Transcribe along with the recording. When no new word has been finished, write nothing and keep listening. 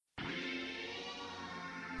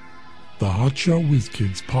the Hotshot Whiz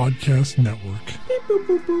Kids Podcast Network. Beep, boop,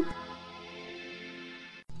 boop, boop.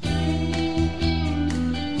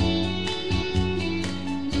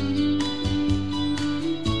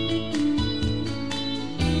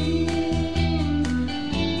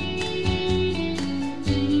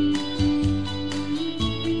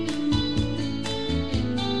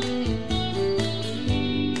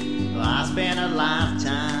 I spent a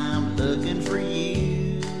lifetime looking for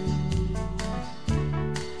you.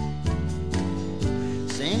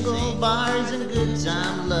 Single bars and good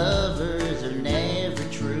time lovers are never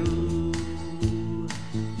true.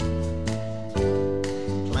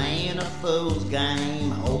 Playing a fool's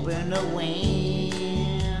game, hoping to win.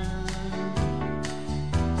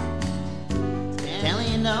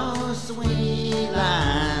 Telling those sweet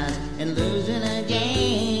lies and losing again.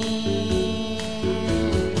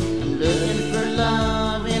 Looking for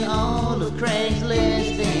love in all of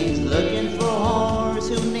Craigslist things. Looking for whores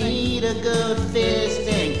who need a good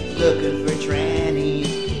fisting. Looking for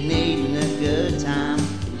trannies needing a good time.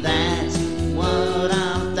 That's what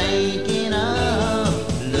I'm thinking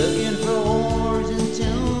of. Looking for whores in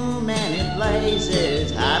too many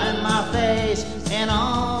places. Hiding my face and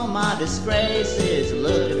all my disgraces.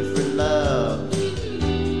 Looking for love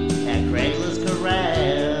at Craigslist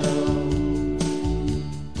Corral.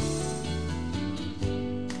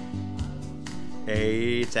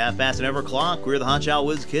 Hey, it's half past an hour clock. We're the Hotshot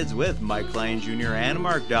Whiz Kids with Mike Klein Jr. and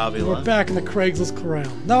Mark Davila. We're back in the Craigslist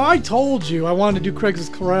Corral. Now, I told you I wanted to do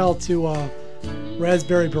Craigslist Corral to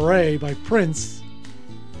Raspberry Beret by Prince.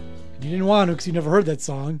 And you didn't want to because you never heard that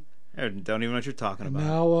song. I don't even know what you're talking about.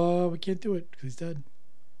 Now we can't do it because he's dead.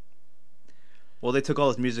 Well, they took all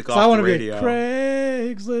his music So off I want the to radio. be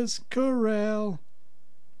Craigslist Corral.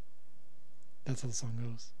 That's how the song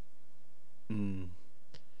goes.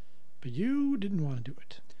 But you didn't want to do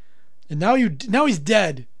it. And now he's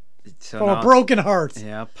dead. So From now- a broken heart.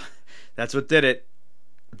 Yep. That's what did it.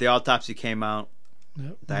 The autopsy came out.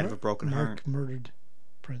 Yep. Died of a broken Mark heart. murdered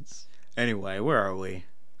Prince. Anyway, where are we?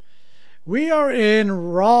 We are in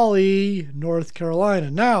Raleigh, North Carolina.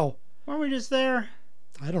 Now, Weren't we just there?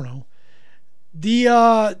 I don't know.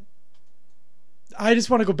 I just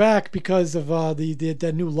want to go back because of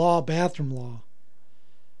that new law, bathroom law,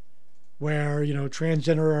 where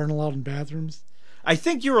transgender aren't allowed in bathrooms. I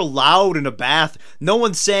think you're allowed in a bath. No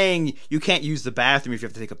one's saying you can't use the bathroom if you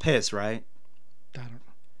have to take a piss, right? I don't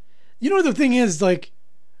know. The thing is, like,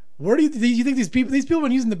 where do you think these people have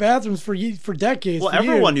been using the bathrooms for decades? Well, for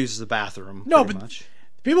everyone years? uses the bathroom. No, pretty but much.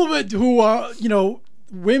 people who are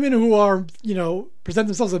women who are present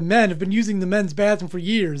themselves as men have been using the men's bathroom for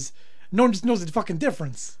years. No one just knows the fucking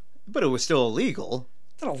difference. But it was still illegal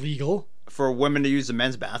It's not illegal. for women to use the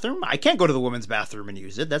men's bathroom. I can't go to the women's bathroom and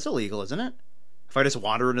use it. That's illegal, isn't it? If I just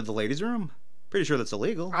wander into the ladies' room, pretty sure that's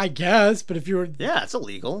illegal. I guess, but if you're, Yeah, it's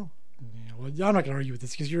illegal. well, I'm not gonna argue with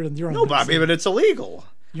this because you're on. No, but I mean, but it's illegal.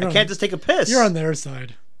 I can't just take a piss. You're on their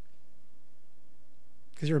side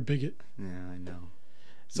because you're a bigot. Yeah, I know.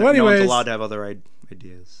 So, No anyways, one's allowed to have other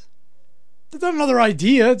ideas. that's not another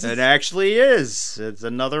idea. It actually is. It's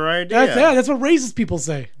another idea. That's what racist people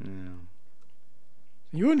say. Yeah.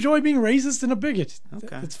 You enjoy being racist and a bigot.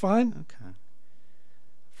 Okay. It's fine. Okay.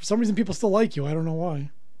 For some reason, people still like you. I don't know why.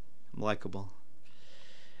 I'm likable.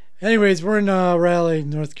 Anyways, we're in Raleigh,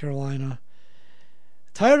 North Carolina.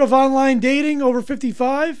 Tired of online dating over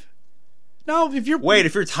 55? Now, if you're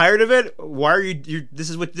If you're tired of it, why are you this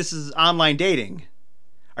is online dating.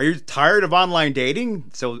 Are you tired of online dating?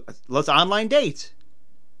 So let's online date.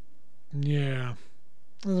 Yeah,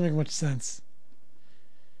 doesn't make much sense.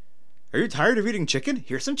 Are you tired of eating chicken?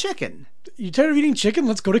 Here's some chicken. You tired of eating chicken?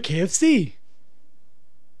 Let's go to KFC.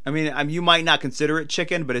 I mean, you might not consider it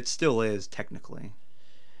chicken, but it still is technically.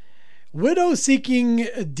 Widow seeking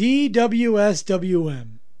DWSWM.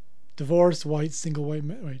 Divorced white single white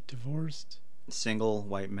man. Wait, divorced? Single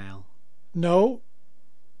white male. No.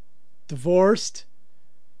 Divorced.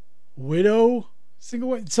 Widow. Single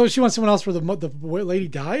white. So she wants someone else for the lady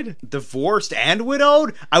died? Divorced and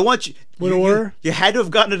widowed? I want you. Widower? You had to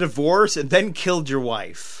have gotten a divorce and then killed your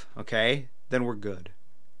wife. Okay? Then we're good.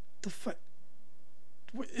 The fuck?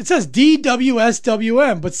 It says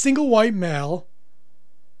DWSWM, but single white male.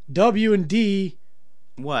 W and D.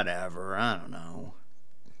 Whatever. I don't know.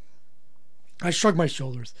 I shrug my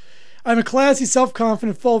shoulders. I'm a classy,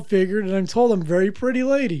 self-confident, full-figured, and I'm told I'm a very pretty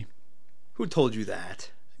lady. Who told you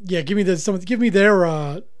that? Yeah, give me their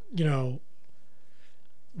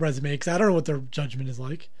resume, because I don't know what their judgment is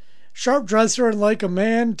like. Sharp dresser and like a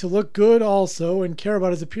man to look good also and care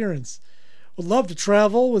about his appearance. Would love to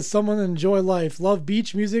travel with someone and enjoy life. Love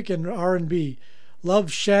beach music and R&B.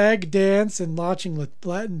 Love shag dance and watching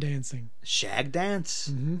Latin dancing. Shag dance?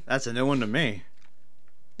 Mm-hmm. That's a new one to me.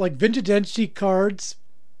 Like vintage antique cards.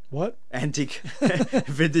 What?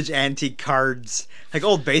 Vintage antique cards. Like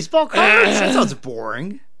old baseball cards? That sounds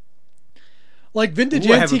boring. Like vintage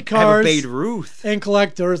Ooh, antique I have a cards Babe Ruth. and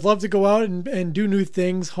collectors love to go out and do new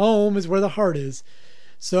things. Home is where the heart is.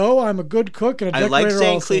 So I'm a good cook and a I decorator like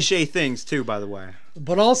saying also. cliche things too, by the way.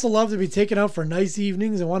 But also love to be taken out for nice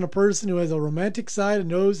evenings and want a person who has a romantic side and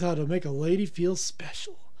knows how to make a lady feel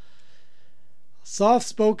special.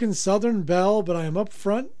 Soft-spoken Southern belle, but I am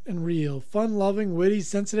upfront and real. Fun-loving, witty,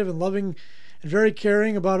 sensitive, and loving, and very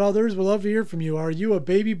caring about others. Would love to hear from you. Are you a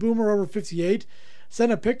baby boomer over 58?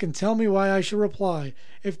 Send a pic and tell me why I should reply.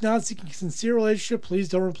 If not seeking a sincere relationship, please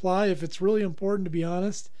don't reply. If it's really important to be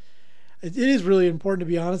honest, it is really important to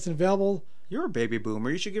be honest and available. You're a baby boomer.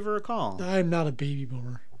 You should give her a call. I am not a baby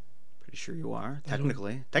boomer. Pretty sure you are.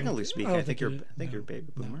 Technically speaking, I think you're a baby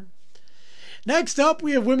boomer. Next up,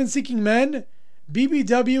 we have women seeking men.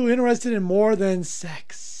 BBW interested in more than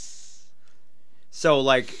sex. So,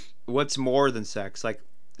 like, what's more than sex? Like,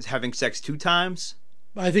 having sex 2 times?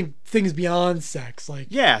 I think things beyond sex, like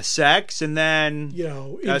Yeah, sex, and then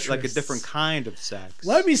interests. like a different kind of sex.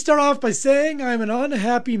 Let me start off by saying I'm an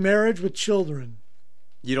unhappy marriage with children.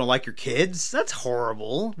 You don't like your kids? That's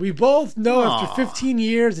horrible. We both know Aw. after 15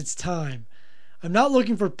 years it's time. I'm not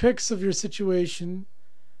looking for pics of your situation.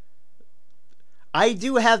 I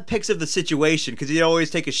do have pics of the situation because he'd always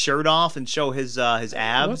take his shirt off and show his abs.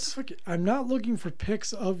 What the fuck? I'm not looking for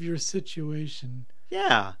pics of your situation.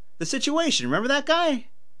 Yeah, the situation. Remember that guy?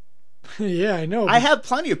 Yeah, I know. I have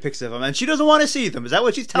plenty of pics of him, and she doesn't want to see them. Is that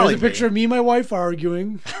what she's telling me? There's a picture of me and my wife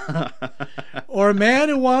arguing. Or a man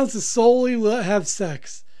who wants to solely have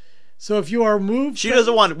sex. So if you are moved... She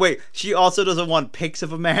doesn't want... Wait, she also doesn't want pics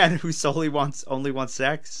of a man who only wants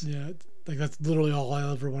sex? Yeah, like that's literally all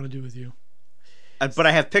I ever want to do with you. But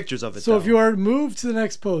I have pictures of it, So though. if you are moved to the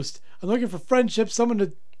next post, I'm looking for friendship, someone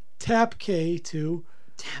to tap K to...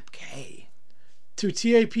 Tap K? To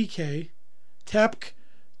T-A-P-K. Tap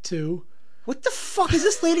to... What the fuck is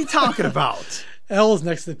this lady talking about? L is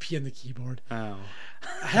next to the P on the keyboard. Oh.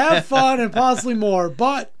 Have fun and possibly more,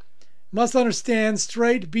 but must understand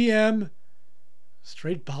straight BM...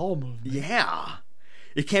 Straight bowel movement. Yeah.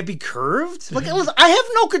 It can't be curved? Like, listen, I have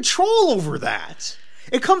no control over that.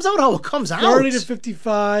 It comes out how it comes out. 30 to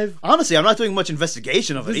 55. Honestly, I'm not doing much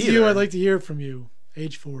investigation of it This is either. you. I'd like to hear from you.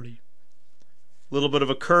 Age 40. Little bit of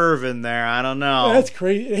a curve in there. I don't know. That's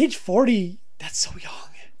crazy. At age 40, that's so young.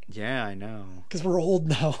 Yeah, I know. Because we're old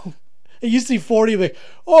now. It used to be 40, like,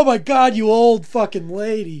 oh my God, you old fucking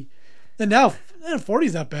lady. And now,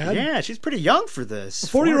 40's not bad. Yeah, she's pretty young for this. A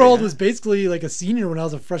 40-year-old was basically like a senior when I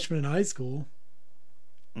was a freshman in high school.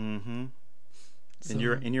 Mm-hmm. So,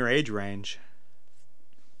 In your age range.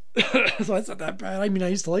 so that's not that bad. I mean, I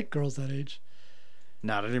used to like girls that age.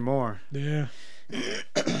 Not anymore. Yeah.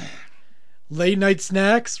 Late night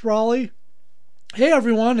snacks, Raleigh. Hey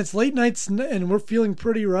everyone, it's late night and we're feeling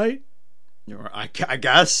pretty, right? I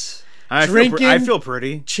guess. I Drinking, feel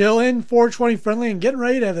pretty. Chilling, 420 friendly, and getting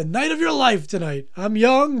ready to have the night of your life tonight. I'm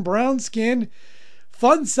young, brown skin,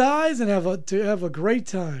 fun size, and have a great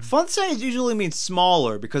time. Fun size usually means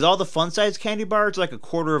smaller because all the fun size candy bars are like a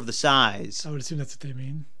quarter of the size. I would assume that's what they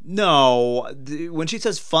mean. No, when she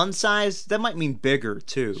says fun size, that might mean bigger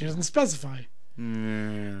too. She doesn't specify.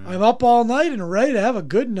 Mm. I'm up all night and ready to have a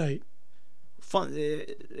good night. Fun.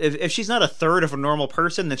 If she's not a third of a normal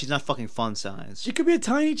person, then she's not fucking fun size. She could be a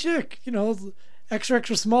tiny chick,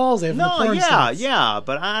 extra smalls they have in the No, porn yeah, sites. yeah,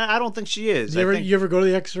 but I don't think she is. You ever go to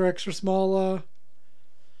the extra small?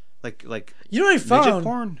 Like You know what I found?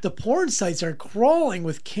 porn? The porn sites are crawling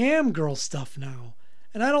with cam girl stuff now,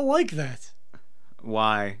 and I don't like that.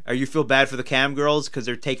 Why? You feel bad for the cam girls because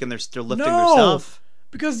they're lifting their No, stuff?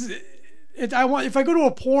 Because if I go to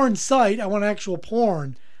a porn site, I want actual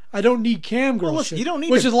porn. I don't need cam girl listen, shit. you don't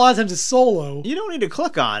need which to- is a lot of times it's solo. You don't need to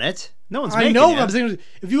click on it. No one's I making know. it. But I'm saying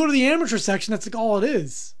if you go to the amateur section, that's like all it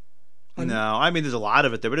is. No, I mean there's a lot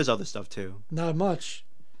of it there, but there's other stuff too. Not much.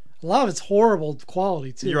 A lot of it's horrible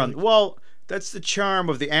quality too. You're on. Well, that's the charm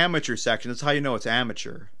of the amateur section. That's how you know it's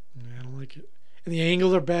amateur. I don't like it. And the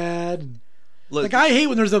angles are bad. And, Look, like I hate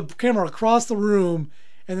when there's a camera across the room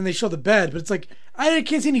and then they show the bed, but it's like I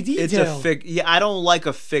can't see any detail. Yeah, I don't like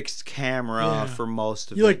a fixed camera Yeah. for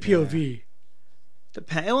most of it. You like POV?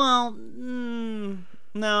 Well,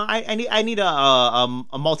 no. I need a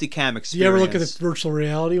multicam experience. Do you ever look at the virtual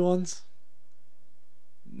reality ones?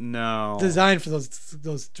 No. Designed for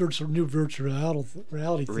those new virtual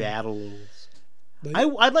reality things. Rattles. Like-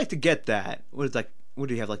 I'd like to get that. What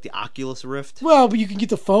do you have, like the Oculus Rift? Well, but you can get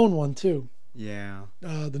the phone one too. Yeah.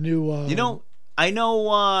 The new. I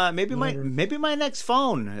know. Maybe Whatever. my next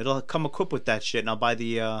phone. It'll come equipped with that shit, and I'll buy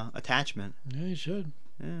the attachment. Yeah, you should.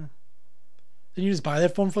 Yeah. Didn't you just buy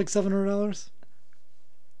that phone for like $700?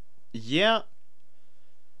 Yeah.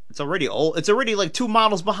 It's already old. It's already like 2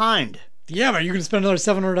 models behind. Yeah, but you're gonna spend another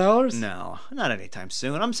 $700? No, not anytime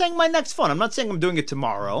soon. I'm saying my next phone. I'm not saying I'm doing it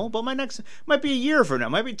tomorrow, but my next might be a year from now,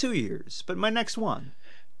 might be 2 years, but my next one.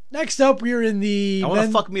 Next up, we're in the I want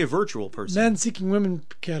to fuck me a virtual person. men seeking women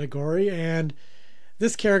category, and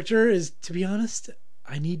this character is, to be honest,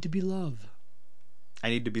 I need to be love. I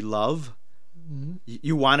need to be love. Mm-hmm.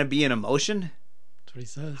 You want to be an emotion? That's what he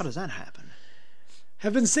says. How does that happen?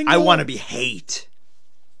 Have been single. I want to be hate.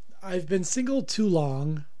 I've been single too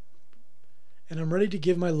long, and I'm ready to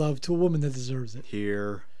give my love to a woman that deserves it.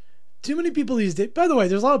 Here. Too many people these days. By the way,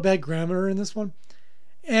 there's a lot of bad grammar in this one,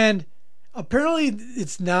 and apparently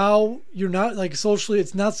it's now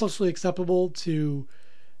it's not socially acceptable to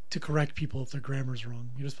correct people if their grammar's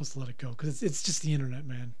wrong. You're just supposed to let it go because it's just the internet,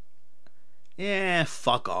 man. Yeah,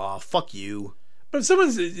 fuck off. Fuck you. But if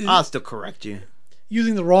someone's I'll still correct you.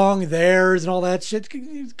 using the wrong theirs and all that shit,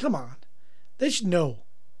 come on, they should know,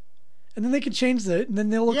 and then they can change it, and then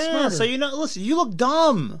they'll look smarter. So listen, you look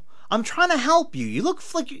dumb. I'm trying to help you. You look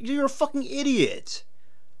like you're a fucking idiot.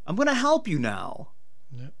 I'm gonna help you now.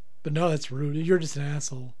 But no, that's rude. You're just an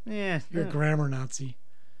asshole. Yeah. You're a grammar Nazi.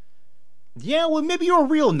 Yeah, well, maybe you're a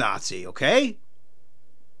real Nazi, okay?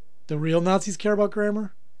 The real Nazis care about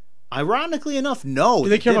grammar? Ironically enough, no. Do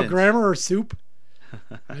they care about grammar or soup?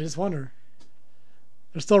 I just wonder.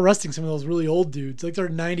 They're still arresting some of those really old dudes. Like they're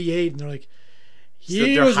 98 and they're like,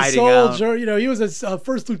 he was a soldier. You know, he was a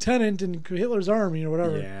first lieutenant in Hitler's army or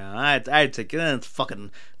whatever. Yeah, I'd take it.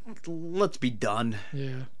 Fucking, let's be done.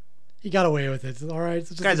 Yeah. He got away with it. All right.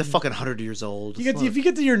 This guy's a fucking 100 years old. If you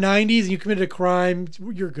get to your 90s and you committed a crime,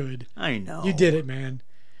 you're good. I know. You did it, man.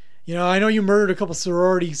 You know, I know you murdered a couple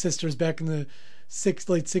sorority sisters back in the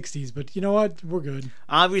late 60s, but you know what? We're good.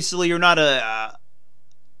 Obviously, you're not a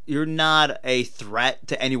threat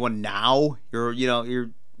to anyone now. You're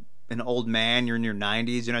an old man. You're in your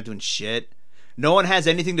 90s. You're not doing shit. No one has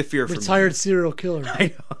anything to fear from you. Retired serial killer.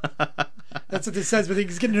 I know. That's what this says, but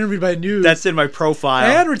he's getting interviewed by news. That's in my profile.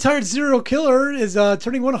 And retired serial killer is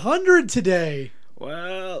turning 100 today.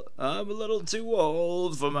 Well, I'm a little too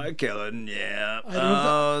old for my killing, yeah.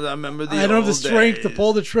 I remember the I don't have the old strength to days.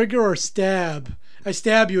 pull the trigger or stab. I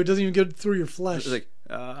stab you, it doesn't even get through your flesh. It's like,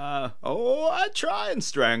 I try and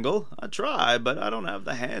strangle. I try, but I don't have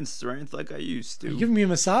the hand strength like I used to. Are you giving me a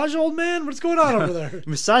massage, old man? What's going on over there?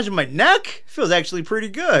 Massaging my neck? Feels actually pretty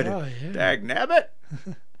good. Oh, yeah. Dag nabbit.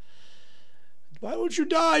 Why won't you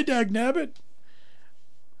die, dagnabbit?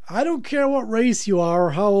 I don't care what race you are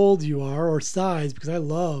or how old you are or size, because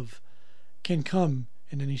love can come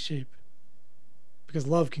in any shape. Because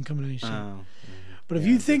love can come in any shape. But if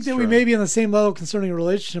you think that we may be on the same level concerning a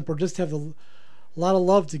relationship or just have a lot of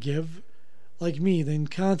love to give, like me, then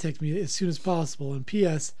contact me as soon as possible. And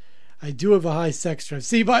P.S., I do have a high sex drive.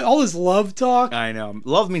 See, by all this love talk... I know.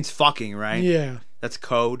 Love means fucking, right? Yeah. That's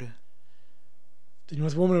code. You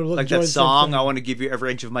want a woman who like that song, I want to give you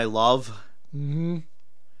every inch of my love. Mm-hmm.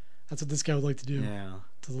 That's what this guy would like to do. Yeah.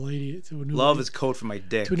 To the lady. To a new love lady, is code for my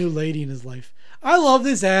dick. To a new lady in his life. I love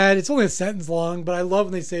this ad. It's only a sentence long, but I love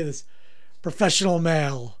when they say this. Professional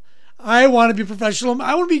male. I want to be professional.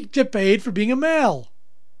 I want to get paid for being a male.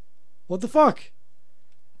 What the fuck?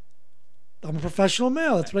 I'm a professional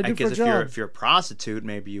male. That's what I do for a job. If you're a prostitute,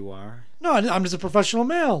 maybe you are. No, I'm just a professional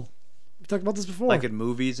male. We talked about this before. Like in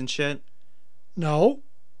movies and shit? No.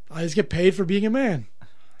 I just get paid for being a man.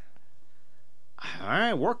 All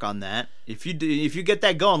right, work on that. If you get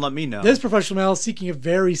that going, let me know. This professional male is seeking a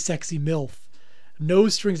very sexy MILF. No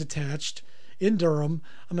strings attached. In Durham.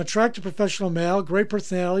 I'm an attractive professional male. Great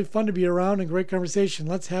personality. Fun to be around and great conversation.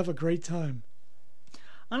 Let's have a great time.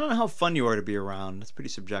 I don't know how fun you are to be around. That's pretty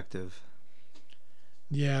subjective.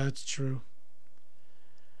 Yeah, it's true.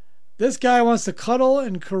 This guy wants to cuddle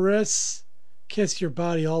and kiss your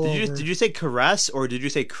body all over. Did you say caress or did you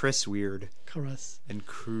say Chris weird? Caress. And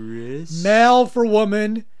Chris? Male for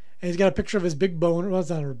woman. And he's got a picture of his big boner. Well,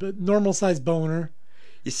 it's not a normal sized boner.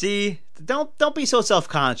 You see, don't be so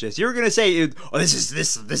self-conscious. You're gonna say, "Oh, this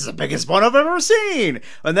is the biggest one I've ever seen,"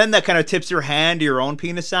 and then that kind of tips your hand to your own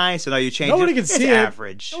penis size. So now you change Nobody it. can see it's it.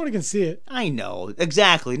 average. Nobody can see it. I know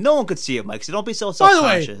exactly. No one could see it, Mike. So don't be so By the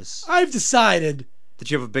way, self-conscious. I've decided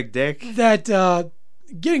that you have a big dick. That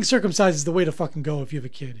getting circumcised is the way to fucking go if you have a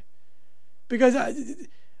kid, because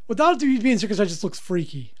without being circumcised, it just looks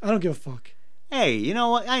freaky. I don't give a fuck. Hey, you know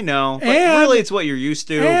what? I know, but really, it's what you're used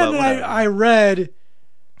to. And but I read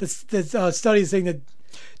this study saying that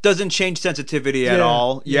Doesn't change sensitivity at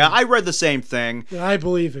all. Yeah, I read the same thing. Yeah, I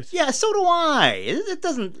believe it. Yeah, so do I. It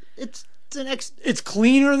doesn't. It's It's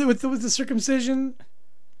cleaner with the circumcision.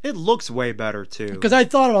 It looks way better too. Because I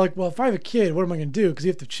thought, like, well, if I have a kid, what am I going to do? Because you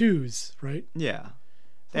have to choose, right? Yeah,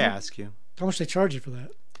 they ask you. How much they charge you for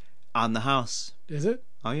that? On the house. Is it?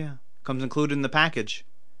 Oh yeah, comes included in the package.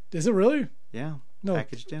 Is it really? Yeah. No.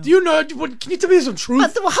 Package deal. Do you know? Can you tell me some truth? How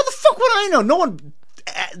the fuck would I know? No one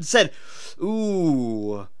said,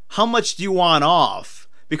 "Ooh, how much do you want off?"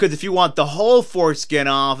 Because if you want the whole foreskin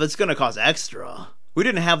off, it's going to cost extra. We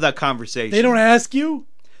didn't have that conversation. They don't ask you?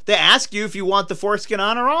 They ask you if you want the foreskin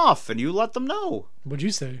on or off, and you let them know. What'd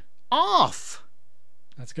you say? Off.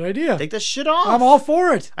 That's a good idea. Take that shit off. I'm all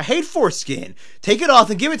for it. I hate foreskin. Take it off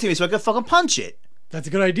and give it to me so I can fucking punch it. That's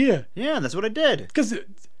a good idea. Yeah, that's what I did. Because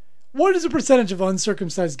what is the percentage of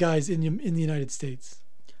uncircumcised guys in the United States?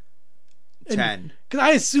 10. Because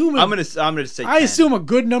I assume I'm gonna say 10. I assume a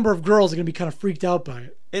good number of girls are gonna be kind of freaked out by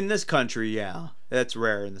it. In this country, yeah, that's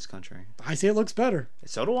rare in this country. I say it looks better.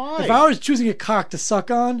 So do I. If I was choosing a cock to suck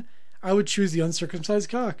on, I would choose the uncircumcised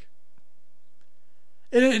cock.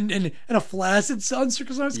 And a flaccid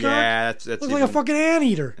uncircumcised cock. Yeah, that's looks like a fucking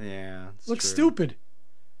anteater. Yeah, looks true. stupid.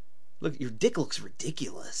 Look, your dick looks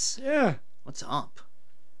ridiculous. Yeah. What's up?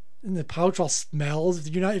 And the pouch all smells.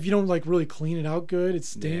 If you don't like really clean it out good, it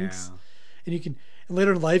stinks. Yeah. And you can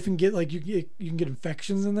later in life and get like you can get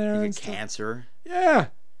infections in there. You and get stuff. Cancer. Yeah.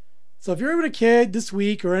 So if you're having a kid this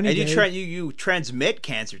week or any day, you transmit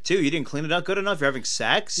cancer too. You didn't clean it out good enough. You're having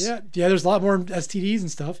sex. Yeah. There's a lot more STDs and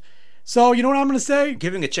stuff. So you know what I'm going to say?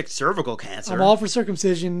 Giving a chick cervical cancer. I'm all for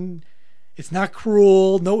circumcision. It's not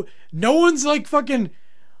cruel. No one's like fucking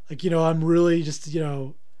like I'm really just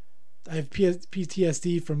I have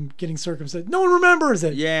PTSD from getting circumcised. No one remembers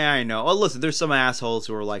it. Yeah, I know. Oh, listen, there's some assholes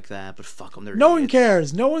who are like that, but fuck them. No one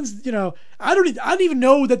cares. No one's, I didn't even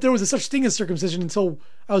know that there was a such thing as circumcision until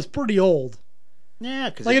I was pretty old. Yeah,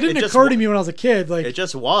 because like it didn't occur to me when I was a kid. Like it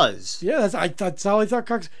just was. Yeah, that's how I thought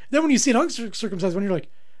cocks. Then when you see an uncircumcised one, you're like,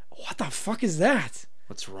 what the fuck is that?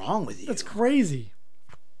 What's wrong with you? That's crazy.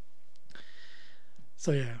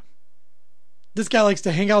 So yeah. This guy likes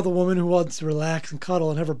to hang out with a woman who wants to relax and cuddle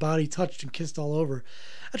and have her body touched and kissed all over.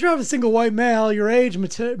 I try to have a single white male. Your age,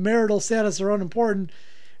 marital status are unimportant.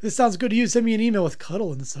 If this sounds good to you, send me an email with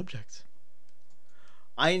cuddle in the subject.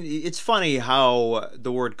 It's funny how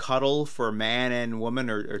the word cuddle for man and woman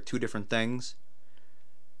are two different things.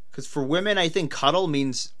 Because for women, I think cuddle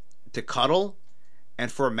means to cuddle. And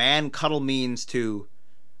for a man, cuddle means to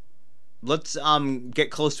let's get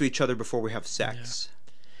close to each other before we have sex. Yeah.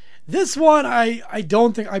 This one, I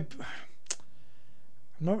don't think I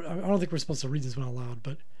don't think we're supposed to read this one out loud,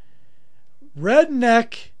 but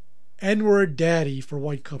redneck N-word daddy for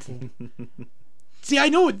white couple. See, I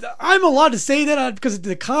know I'm allowed to say that because of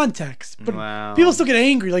the context, but people still get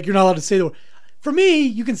angry like you're not allowed to say the word. For me,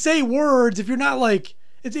 you can say words if you're not like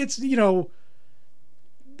it's the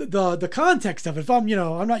context of it. If I'm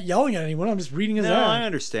I'm not yelling at anyone, I'm just reading his ad. No, I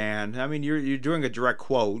understand. I mean, you're doing a direct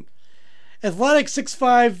quote. Athletic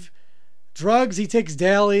 6'5", drugs he takes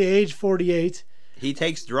daily, age 48. He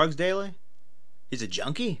takes drugs daily? He's a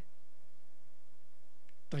junkie?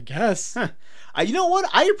 I guess. Huh. You know what?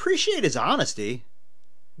 I appreciate his honesty.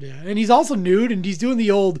 Yeah, and he's also nude, and he's doing the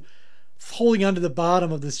old holding onto the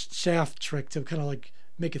bottom of this shaft trick to kind of like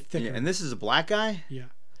make it thicker. Yeah, and this is a black guy? Yeah.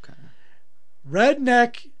 Okay.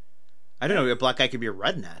 Redneck. I don't know. A black guy could be a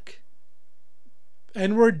redneck.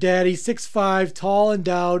 N-word daddy, 6'5", tall,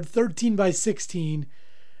 endowed, 13 by 16.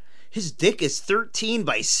 His dick is 13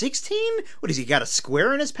 by 16? What, has he got a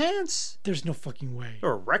square in his pants? There's no fucking way.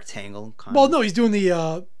 Or a rectangle. Well, no, he's doing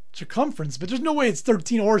the circumference, but there's no way it's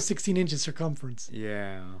 13 or 16 inches circumference.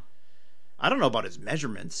 Yeah. I don't know about his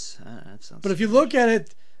measurements. But if you look at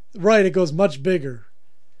it, right, it goes much bigger.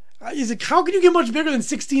 How can you get much bigger than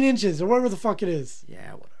 16 inches or whatever the fuck it is?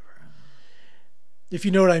 Yeah, whatever. If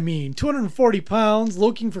you know what I mean. 240 pounds,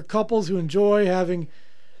 looking for couples who enjoy having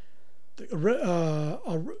a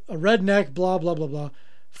redneck, blah, blah, blah, blah.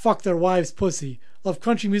 Fuck their wives' pussy. Love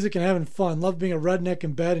country music and having fun. Love being a redneck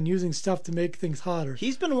in bed and using stuff to make things hotter.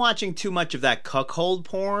 He's been watching too much of that cuckold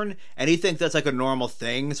porn, and he thinks that's like a normal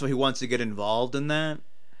thing, so he wants to get involved in that.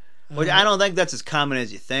 Which I don't think that's as common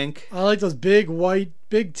as you think. I like those big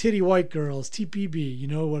titty white girls. TPB. You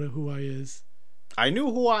know who I is. I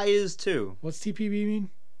knew who I is too. What's TPB mean?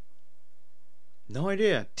 No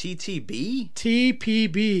idea. TTB?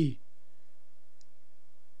 TPB.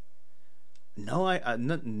 No,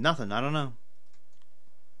 nothing. I don't know.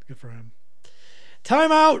 Good for him.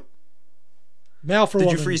 Time out. Mail for Did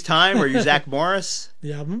woman. you freeze time? Or are you Zach Morris?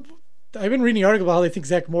 Yeah. I've been reading the article about how they think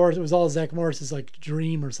Zach Morris. It was all Zach Morris's like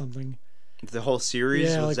dream or something. The whole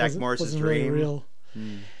series was like, Zach Morris's wasn't dream. Really real.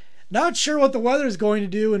 Not sure what the weather is going to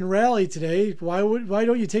do in Raleigh today. Why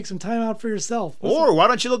don't you take some time out for yourself? Why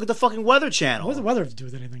don't you look at the fucking Weather Channel? What does the weather have to do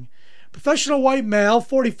with anything? Professional white male,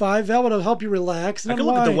 45. That would help you relax. I can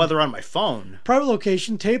look at the weather on my phone. Private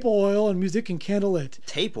location, table oil, and music and candle lit.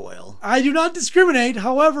 Tape oil? I do not discriminate.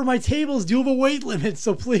 However, my tables do have a weight limit,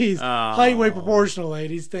 so please, height weight proportional,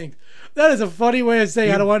 ladies. Thanks. That is a funny way of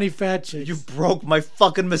saying I don't want any fat chicks. You broke my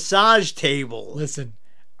fucking massage table. Listen,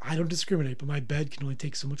 I don't discriminate, but my bed can only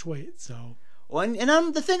take so much weight, so... Well,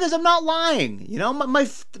 the thing is, I'm not lying. You know,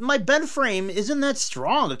 my bed frame isn't that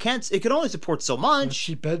strong. It can only support so much. A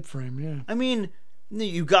cheap bed frame, yeah. I mean,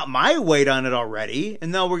 you got my weight on it already, and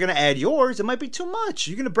now we're gonna add yours. It might be too much.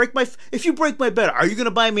 You're gonna break if you break my bed, are you gonna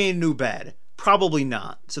buy me a new bed? Probably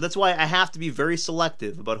not. So that's why I have to be very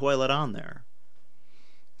selective about who I let on there.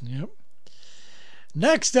 Yep.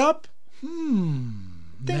 Next up,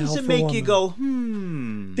 things that make you go,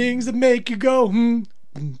 Things that make you go,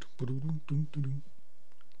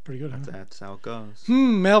 Pretty good, huh? That's how it goes.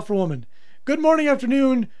 Male for woman. Good morning,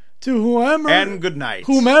 afternoon to whoever... And good night.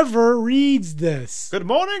 Whomever reads this. Good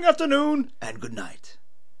morning, afternoon, and good night.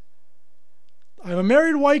 I'm a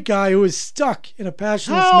married white guy who is stuck in a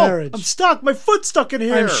passionless marriage. I'm stuck. My foot's stuck in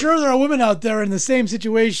here. I'm sure there are women out there in the same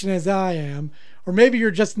situation as I am. Or maybe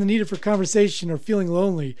you're just in the need for conversation or feeling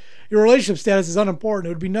lonely. Your relationship status is unimportant. It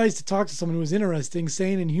would be nice to talk to someone who is interesting,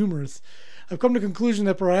 sane, and humorous. I've come to the conclusion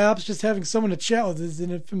that perhaps just having someone to chat with is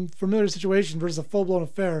in a familiar situation versus a full-blown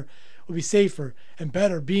affair would be safer and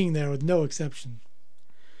better being there with no exception.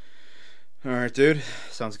 All right, dude.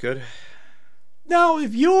 Sounds good. Now,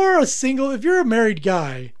 if you're a married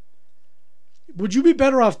guy, would you be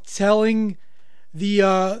better off telling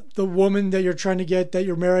the woman that you're trying to get that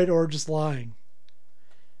you're married or just lying?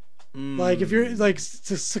 Like, if you're, like,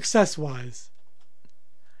 success-wise.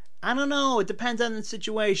 I don't know. It depends on the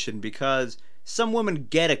situation, because some women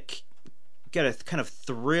get a kind of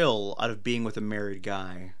thrill out of being with a married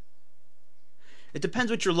guy. It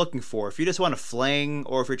depends what you're looking for. If you just want to fling,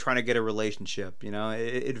 or if you're trying to get a relationship, you know,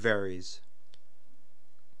 it varies.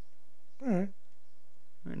 All right.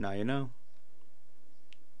 Now you know.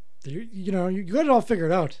 You got it all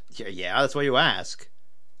figured out. Yeah, that's why you ask.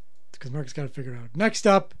 Because Mark's got it figured out. Next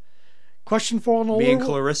up, question for an older... Me and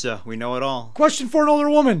Clarissa, we know it all. Question for an older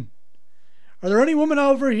woman. Are there any women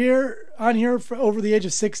on here over the age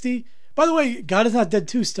of 60? By the way, God Is Not Dead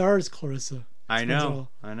 2 stars Clarissa. I know.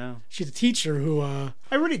 She's a teacher who... I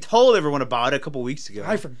already told everyone about it a couple weeks ago.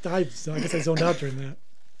 I guess I zoned out during that.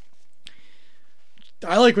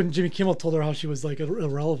 I like when Jimmy Kimmel told her how she was like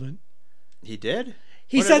irrelevant. He did?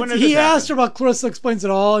 He asked her about Clarissa Explains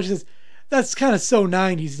It All. She says, that's kind of so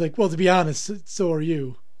 90s. He's like, well, to be honest, so are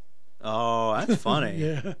you. Oh, that's funny.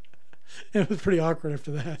 Yeah. It was pretty awkward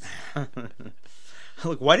after that.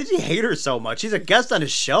 Look, why did he hate her so much? She's a guest on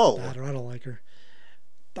his show. I don't like her.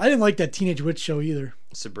 I didn't like that Teenage Witch show either.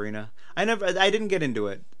 Sabrina. I didn't get into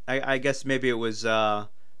it. I guess maybe it was kind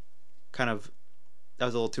of... I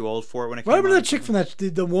was a little too old for it when it came out. What about that chick from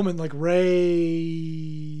the woman, like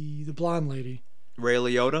Ray... The blonde lady. Ray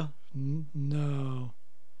Liotta? No.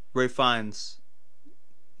 Ray Fiennes.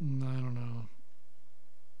 No, I don't know.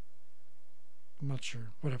 I'm not sure.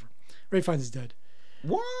 Whatever. Ray Fiennes is dead.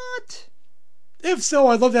 What? If so,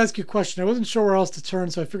 I'd love to ask you a question. I wasn't sure where else to turn,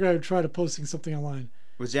 so I figured I would try to posting something online.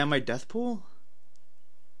 Was he on my death pool?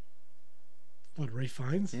 What, Ray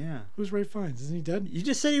Fiennes? Yeah. Who's Ray Fiennes? Isn't he dead? You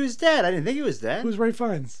just said he was dead. I didn't think he was dead. Who's Ray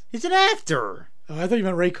Fiennes? He's an actor. Oh, I thought you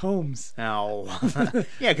meant Ray Combs. No.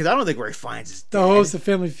 Yeah, because I don't think Ray Fiennes is dead. The host of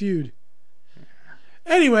Family Feud.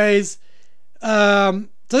 Anyways, so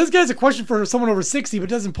this guy's a question for someone over 60, but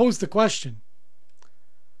doesn't post the question.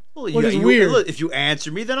 Well, weird. Look, if you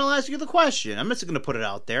answer me, then I'll ask you the question. I'm not just going to put it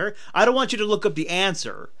out there. I don't want you to look up the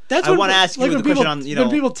answer. I want to ask you the question on, When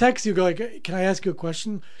people text you, go like, can I ask you a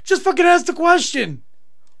question? Just fucking ask the question.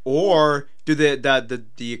 Or do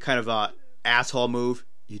the kind of asshole move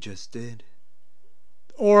you just did.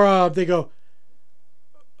 Or they go,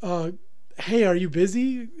 hey, are you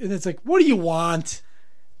busy? And it's like, what do you want?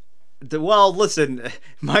 Well, listen,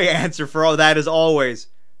 my answer for all that is always,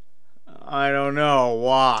 I don't know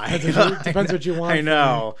why. Depends what you want. I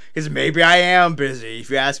know. Because maybe I am busy. If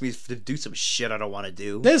you ask me to do some shit I don't want to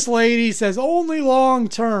do. This lady says only long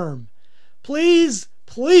term. Please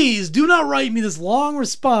do not write me this long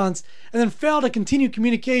response and then fail to continue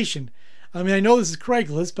communication. I mean, I know this is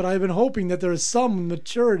Craigslist, but I've been hoping that there is some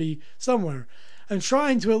maturity somewhere. I'm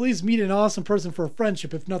trying to at least meet an awesome person for a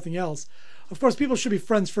friendship, if nothing else. Of course, people should be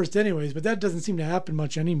friends first anyways, but that doesn't seem to happen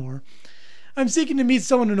much anymore. I'm seeking to meet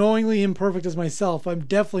someone knowingly imperfect as myself. I'm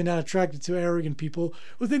definitely not attracted to arrogant people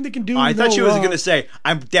who think they can do I no thought she was wrong going to say,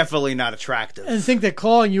 I'm definitely not attractive. and think that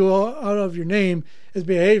calling you out of your name is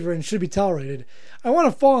behavior and should be tolerated. I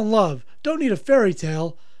want to fall in love. Don't need a fairy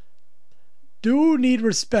tale. Do need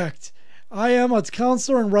respect. I am a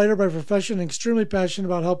counselor and writer by profession and extremely passionate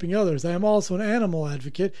about helping others. I am also an animal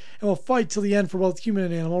advocate and will fight till the end for both human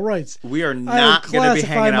and animal rights. We are not going to be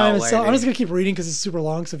hanging out, lady. I'm just going to keep reading because it's super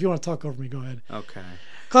long, so if you want to talk over me, go ahead. Okay.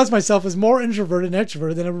 Class myself as more introverted and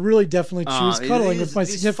extroverted, then I really definitely choose cuddling with my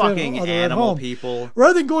these significant fucking other at animal home. people.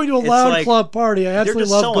 Rather than going to a loud club party, I absolutely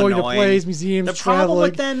just love so going annoying. to plays, museums, The problem traveling,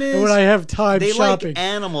 with them is and when I have time they shopping. like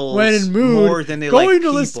animals when in mood, more than they going like to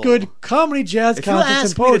people. list good comedy, jazz If you concerts, ask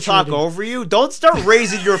and poetry me to talk readings. over you, don't start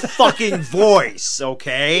raising your fucking voice,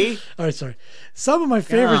 okay? All right, sorry. Some of my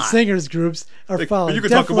favorite God. singers groups are followed. you can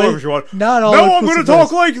talk Definitely over if you want. Not all. No, I'm going to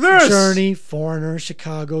talk like this. Journey, Foreigner,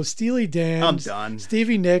 Chicago, Steely Dan. I'm done.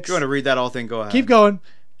 Stevie Nicks. If you want to read that whole thing, go ahead. Keep going.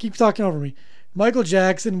 Keep talking over me. Michael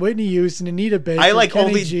Jackson, Whitney Houston, Anita Baker. I like Kenny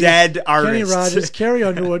only G, dead Kenny artists. Rogers, Carrie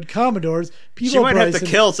Underwood, Commodores, Peebo She might have to Bryson,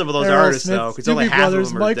 kill some of those artists, though, because only Doobie half Brothers,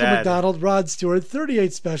 of them are Michael dead. McDonald, Rod Stewart,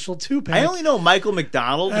 38 Special, Tupac. I only know Michael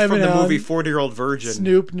McDonald from the movie 40-Year-Old Virgin.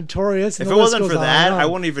 Snoop, Notorious. If and it the list wasn't goes for on that, and on. I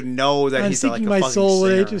wouldn't even know that I'm he's seeking like a my fucking soul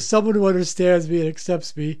singer. to someone who understands me and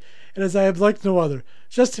accepts me, and as I have like no other,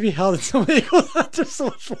 just to be held in somebody goes on. There's so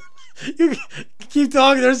much more. You keep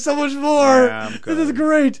talking. There's so much more. Yeah, I'm good. This is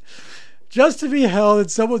great. Just to be held in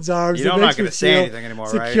someone's arms. You know it I'm not makes me going to say feel anything anymore,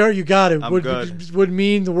 secure. right? You got it. I'm Would good.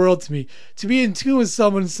 mean the world to me. To be in tune with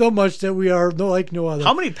someone so much that we are like no other.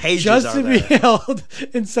 How many pages Just are to there? be held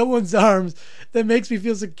in someone's arms that makes me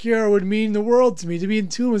feel secure would mean the world to me. To be in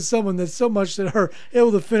tune with someone that's so much that are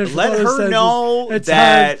able to finish. Let with other her sentences know at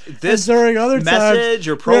that times, this and during other message times,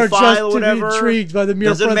 or we are profile just or to be whatever intrigued by the mere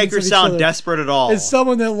doesn't make her presence of each sound other. desperate at all. Is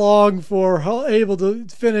someone that long for able to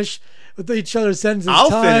finish with each other's sentences. I'll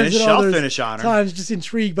times finish. and I'll others finish on her. Times just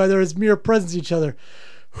intrigued by their mere presence of each other.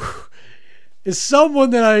 Is someone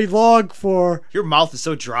that I long for. Your mouth is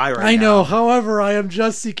so dry right now. I know. However, I am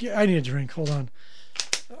just seeking. I need a drink. Hold on.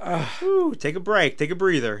 Whew, take a break. Take a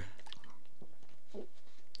breather.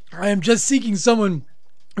 I am just seeking someone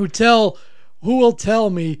who will tell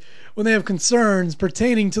me when they have concerns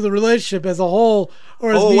pertaining to the relationship as a whole,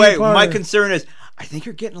 or as Oh being wait, a my partner. concern is I think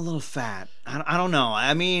you're getting a little fat. I don't know.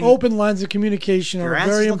 I mean, Open lines of communication your are ass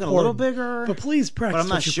very is looking important. a little bigger. But please practice But I'm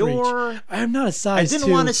not what you sure. preach. I am not a size I didn't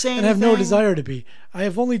 2, want to say and I have no anything. desire to be. I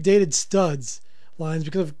have only dated studs lines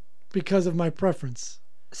because of my preference.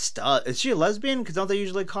 Stud. Is she a lesbian? Because don't they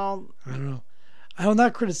usually call? I don't know. I will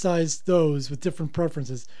not criticize those with different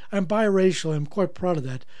preferences. I am biracial and I am quite proud of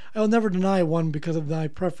that. I will never deny one because of my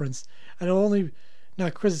preference, and I will only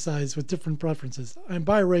not criticize with different preferences. I am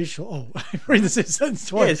biracial. Oh, I read the same sentence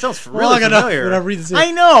twice. Yeah, it sounds really Long enough familiar. when I read the same.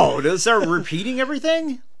 I know. Does it start repeating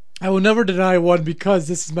everything? I will never deny one because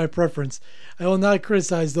this is my preference. I will not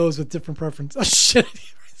criticize those with different preferences. Oh shit!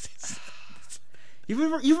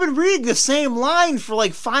 You've been reading the same line for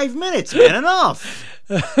like 5 minutes, man. Enough.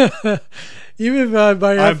 Even if I'm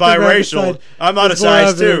biracial. I'm not a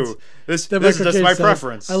size 2. This is just my side.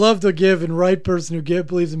 preference. I love to give and right person who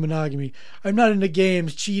believes in monogamy. I'm not into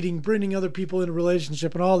games, cheating, bringing other people into a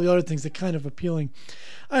relationship, and all the other things that kind of appealing.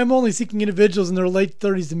 I am only seeking individuals in their late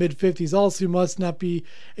 30s to mid 50s, also who must not be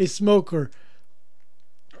a smoker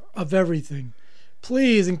of everything.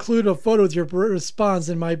 Please include a photo with your response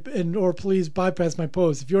or please bypass my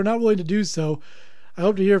post. If you are not willing to do so, I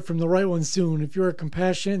hope to hear from the right one soon. If you are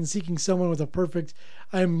compassionate and seeking someone with a perfect,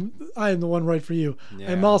 I am the one right for you.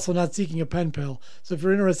 Yeah. I'm also not seeking a pen pal. So if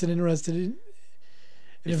you're interested in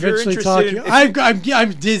If you're eventually interested talking,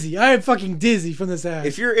 I'm dizzy. I am fucking dizzy from this ad.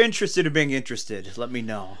 If you're interested in being interested, let me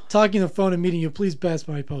know. Talking on the phone and meeting you, please pass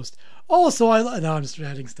my post. Also, I'm just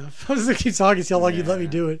adding stuff. I'm just gonna keep talking, see how long you'd let me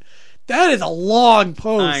do it. That is a long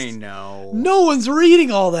post. I know. No one's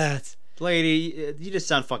reading all that. Lady, you just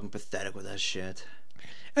sound fucking pathetic with that shit.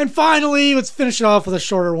 And finally, let's finish it off with a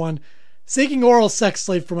shorter one. Seeking oral sex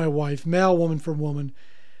slave for my wife, male, woman for woman.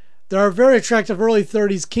 There are very attractive early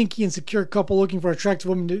 30s, kinky and secure couple looking for an attractive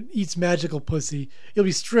woman who eats magical pussy. You'll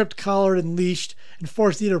be stripped, collared, and leashed, and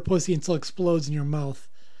forced to eat her pussy until it explodes in your mouth.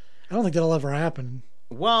 I don't think that'll ever happen.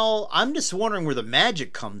 Well, I'm just wondering where the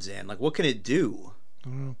magic comes in. Like, what can it do? I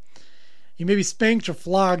don't know. You may be spanked or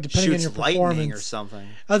flogged depending Shoots on your lightning performance. or something.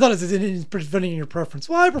 I thought it was depending on your preference.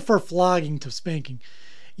 Well, I prefer flogging to spanking.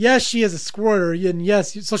 Yes, she is a squirter, and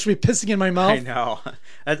yes, so she'll be pissing in my mouth. I know.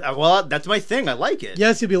 Well, that's my thing. I like it.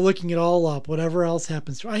 Yes, you'll be looking it all up, whatever else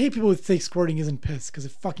happens. I hate people who say squirting isn't piss, because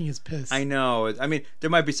it fucking is piss. I know. I mean, there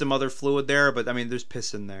might be some other fluid there, but I mean, there's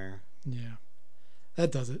piss in there. Yeah.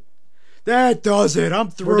 That does it. That does it.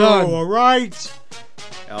 I'm through. We're done. All right.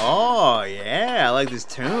 Oh, yeah, I like these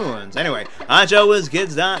tunes. Anyway,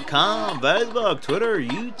 HonchoWizKids.com, Facebook, Twitter,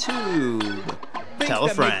 YouTube. Tell a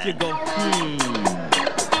friend.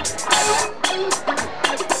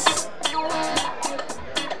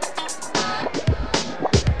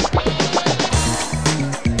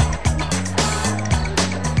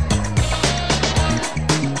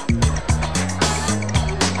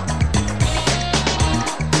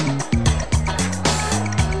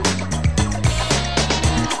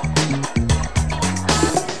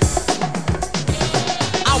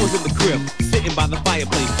 Sitting by the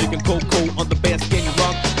fireplace, drinking cocoa on the bearskin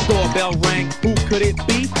rug. Doorbell rang, who could it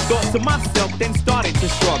be? Thought to myself, then started to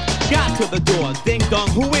shrug. Got to the door, ding dong,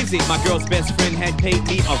 who is it? My girl's best friend had paid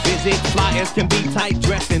me a visit. Fly as can be, tight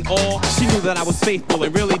dress and all. She knew that I was faithful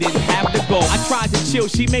and really didn't have to go. I tried to chill,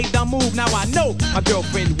 she made the move. Now I know my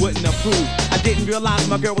girlfriend wouldn't approve. I didn't realize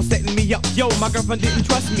my girl was setting me up. Yo, my girlfriend didn't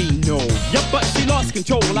trust me, no. Yup, but she lost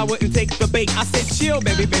control, I wouldn't take the bait. I said, chill,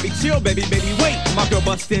 baby, baby, chill, baby, baby, wait. My girl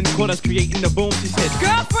bust in, caught us creating the boom. She said,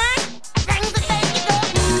 girlfriend,